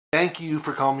Thank you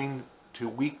for coming to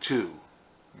week 2.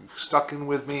 You've stuck in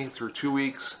with me through 2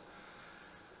 weeks.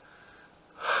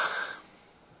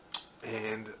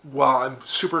 And while I'm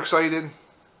super excited,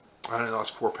 I only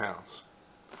lost 4 pounds.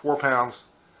 4 pounds.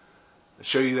 I'll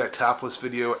show you that topless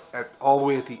video all the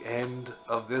way at the end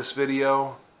of this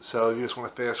video. So if you just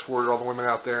want to fast forward all the women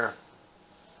out there,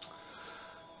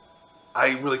 I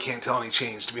really can't tell any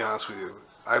change, to be honest with you.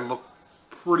 I look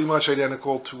pretty much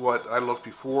identical to what I looked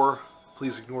before.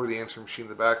 Please ignore the answering machine in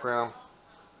the background.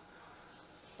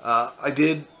 I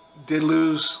did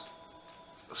lose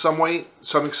some weight,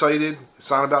 so I'm excited. It's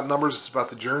not about numbers, it's about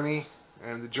the journey.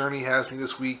 And the journey has me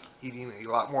this week eating a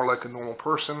lot more like a normal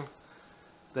person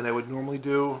than I would normally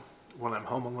do when I'm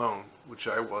home alone, which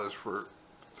I was for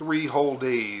 3 whole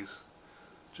days,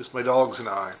 just my dogs and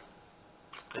I.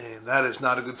 And that is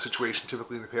not a good situation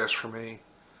typically in the past for me.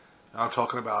 Now I'm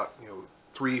talking about,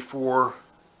 3, 4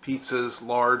 pizzas,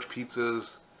 large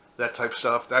pizzas, that type of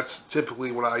stuff. That's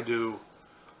typically what I do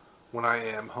when I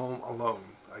am home alone.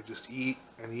 I just eat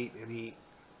and eat and eat,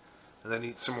 and then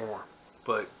eat some more.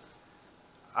 But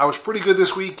I was pretty good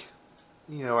this week.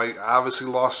 I obviously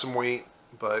lost some weight,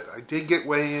 but I did get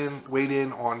weighed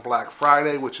in on Black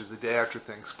Friday, which is the day after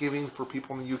Thanksgiving for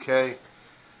people in the UK.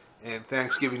 And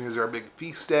Thanksgiving is our big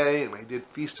feast day, and I did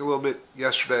feast a little bit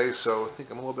yesterday, so I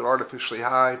think I'm a little bit artificially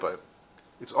high, but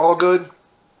it's all good.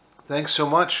 Thanks so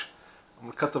much. I'm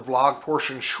going to cut the vlog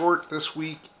portion short this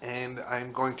week, and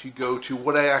I'm going to go to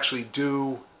what I actually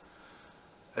do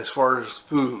as far as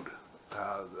food,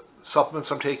 the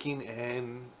supplements I'm taking,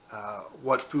 and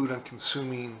what food I'm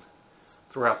consuming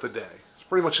throughout the day. It's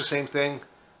pretty much the same thing.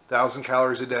 1,000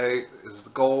 calories a day is the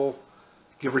goal,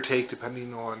 give or take,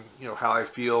 depending on how I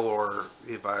feel, or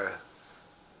if I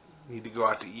need to go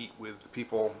out to eat with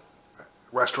people.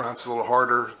 Restaurants is a little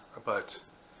harder, but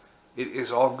it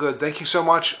is all good. Thank you so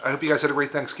much. I hope you guys had a great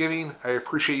Thanksgiving. I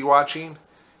appreciate you watching,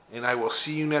 and I will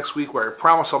see you next week, where I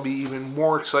promise I'll be even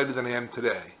more excited than I am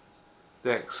today.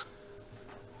 Thanks.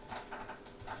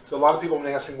 So a lot of people have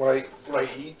been asking what I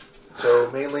eat.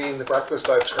 So mainly in the breakfast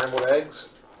I have scrambled eggs.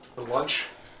 For lunch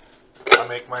I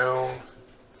make my own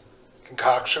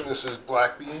concoction. This is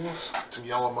black beans, some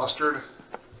yellow mustard.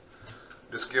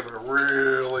 Just give it a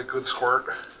really good squirt.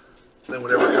 Then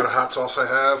whatever kind of hot sauce I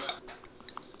have.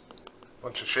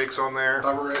 Bunch of shakes on there.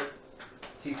 Cover it.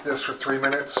 Heat this for 3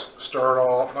 minutes. Stir it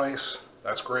all up nice.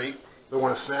 That's great. If I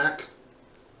want a snack,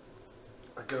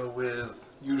 I go with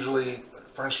usually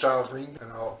French style green,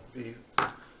 and I'll be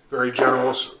very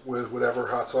generous with whatever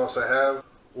hot sauce I have.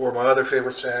 Or my other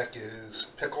favorite snack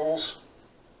is pickles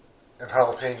and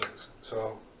jalapenos.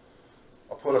 So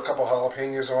I'll put a couple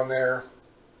jalapenos on there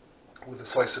with a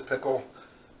slice of pickle.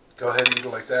 Go ahead and eat it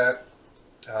like that.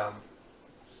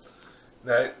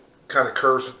 That kind of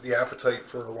curbs the appetite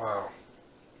for a while.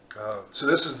 So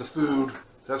this is the food.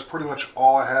 That's pretty much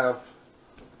all I have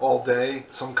all day.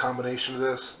 Some combination of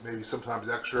this, maybe sometimes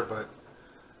extra, but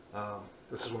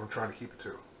this is what I'm trying to keep it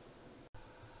to.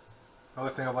 Another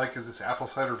thing I like is this apple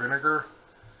cider vinegar.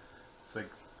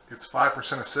 It's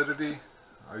 5% acidity.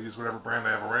 I use whatever brand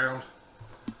I have around.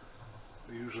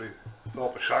 I usually fill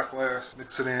up a shot glass,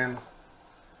 mix it in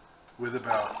with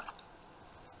about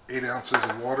 8 ounces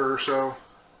of water or so.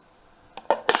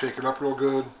 Shake it up real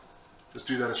good. Just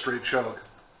do that a straight chug.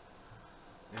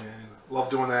 And love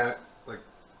doing that like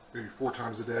maybe 4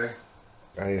 times a day.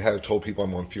 I have told people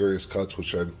I'm on Furious Cuts,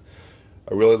 which I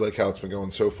really like how it's been going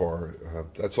so far.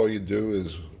 That's all you do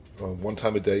is 1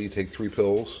 time a day you take 3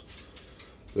 pills.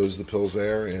 Those are the pills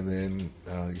there, and then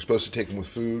you're supposed to take them with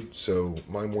food. So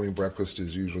my morning breakfast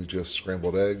is usually just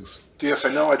scrambled eggs. Yes,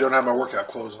 I know I don't have my workout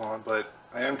clothes on, but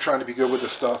I am trying to be good with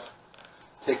this stuff.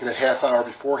 Take it a half hour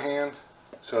beforehand.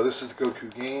 So this is the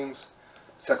Goku Gains,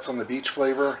 Sex on the Beach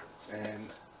flavor,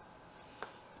 and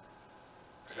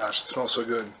gosh, it smells so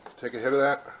good. Take a hit of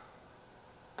that.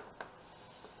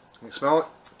 Can you smell it?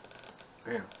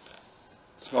 Man, it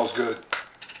smells good.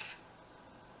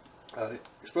 You're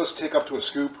supposed to take up to a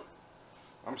scoop.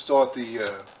 I'm still at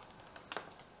the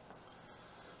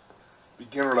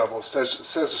beginner level. It says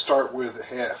to start with a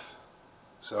half.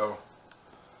 So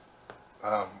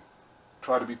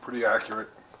try to be pretty accurate.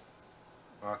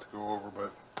 Not to go over,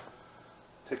 but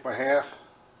take my half,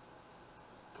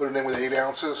 put it in with 8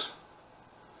 ounces.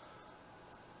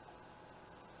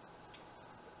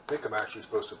 I think I'm actually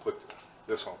supposed to put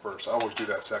this on first. I always do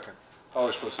that second. I'm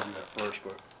always supposed to do that first,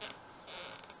 but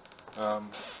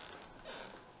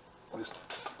just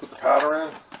put the powder in.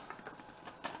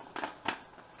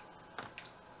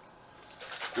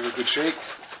 Give it a good shake.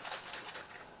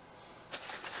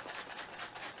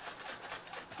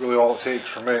 Really all it takes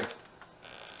for me.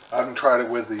 I haven't tried it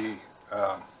with the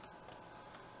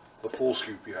the full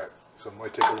scoop yet, so it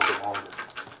might take a little bit longer.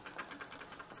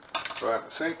 Throw that in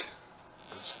the sink.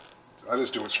 I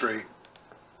just do it straight.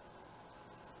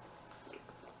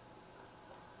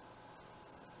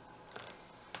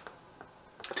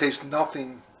 It tastes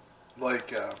nothing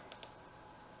like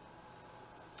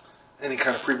any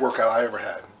kind of pre-workout I ever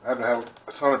had. I haven't had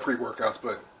a ton of pre-workouts,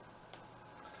 but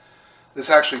this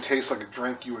actually tastes like a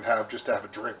drink you would have just to have a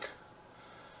drink.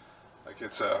 Like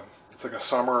it's like a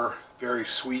summer, very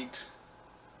sweet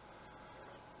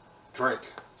drink.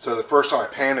 So the first time I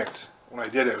panicked when I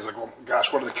did it, I was like, oh my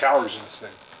gosh, what are the calories in this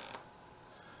thing?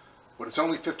 But it's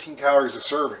only 15 calories a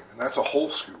serving, and that's a whole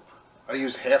scoop. I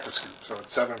used half a scoop, so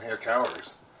it's 7.5 calories.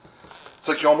 It's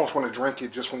like you almost want to drink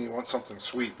it just when you want something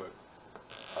sweet, but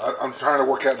I'm trying to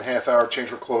work out in a half hour,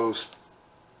 change my clothes.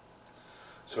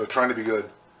 So trying to be good.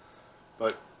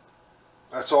 But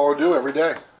that's all I do every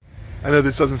day. I know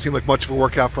this doesn't seem like much of a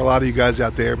workout for a lot of you guys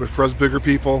out there, but for us bigger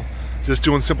people, just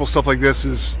doing simple stuff like this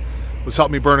was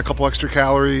helping me burn a couple extra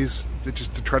calories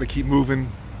just to try to keep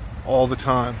moving all the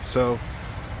time. So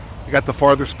I got the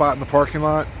farther spot in the parking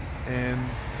lot and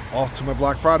off to my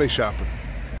Black Friday shopping.